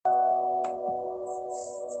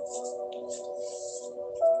Good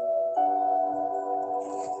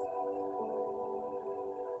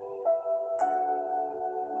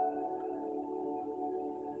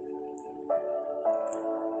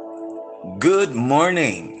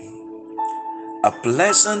morning. A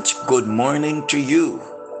pleasant good morning to you,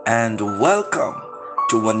 and welcome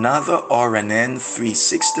to another RNN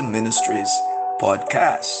 360 Ministries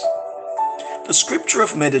podcast. The scripture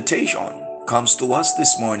of meditation comes to us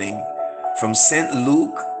this morning from St.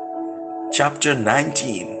 Luke chapter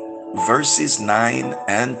 19, verses 9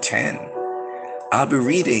 and 10. I'll be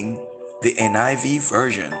reading the NIV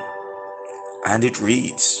version, and it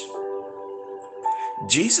reads,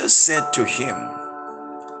 Jesus said to him,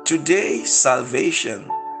 "Today salvation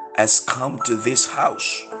has come to this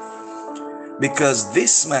house, because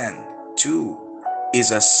this man too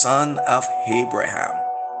is a son of Abraham.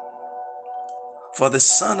 For the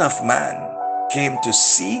Son of Man came to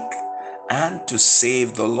seek and to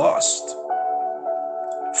save the lost."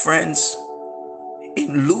 Friends,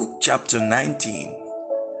 in Luke chapter 19,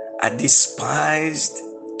 a despised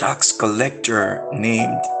tax collector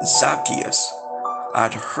named Zacchaeus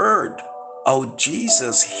had heard how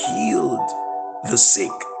Jesus healed the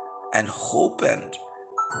sick and opened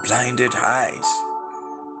blinded eyes.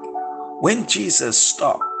 When Jesus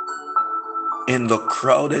stopped in the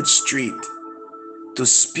crowded street to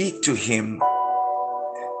speak to him,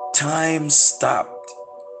 time stopped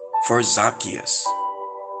for Zacchaeus.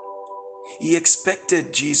 He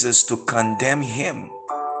expected Jesus to condemn him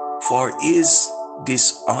for his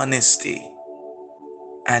dishonesty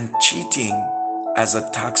and cheating as a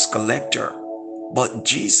tax collector. But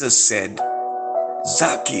Jesus said,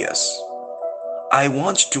 "Zacchaeus, I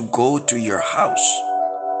want to go to your house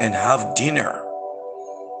and have dinner."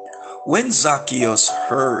 When Zacchaeus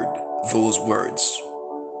heard those words,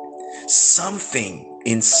 something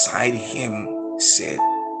inside him said,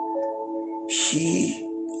 "He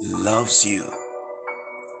loves you."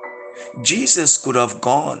 Jesus could have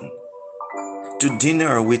gone to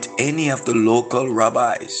dinner with any of the local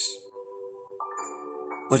rabbis,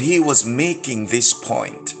 but he was making this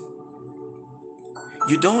point.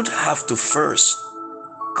 You don't have to first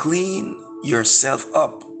clean yourself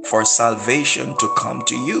up for salvation to come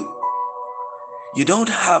to you. You don't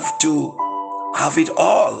have to have it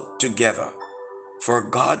all together for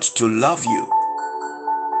God to love you.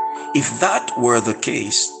 If that were the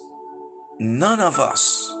case, none of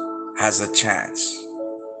us has a chance.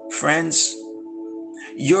 Friends,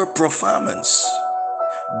 your performance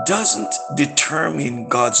doesn't determine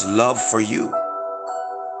God's love for you.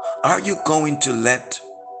 Are you going to let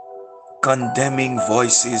condemning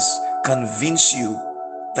voices convince you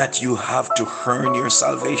that you have to earn your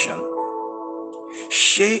salvation?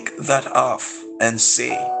 Shake that off and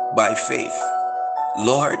say by faith,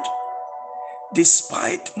 "Lord,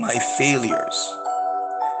 despite my failures,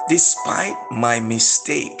 despite my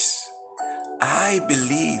mistakes, I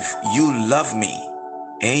believe you love me."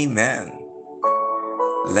 Amen.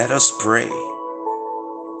 Let us pray.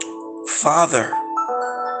 Father,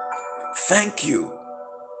 thank you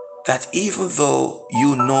that even though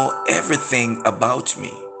you know everything about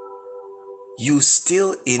me, you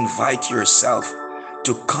still invite yourself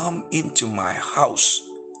to come into my house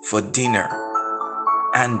for dinner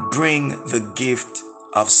and bring the gift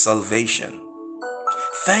of salvation.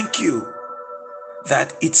 Thank you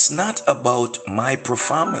that it's not about my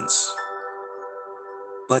performance,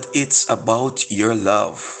 but it's about your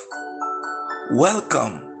love.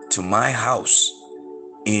 Welcome to my house.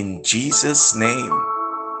 In Jesus' name,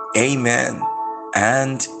 amen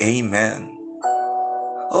and amen.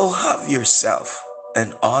 Oh, have yourself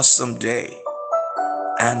an awesome day.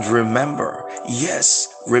 And remember, yes,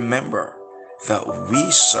 remember that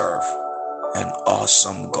we serve an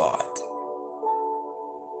awesome God.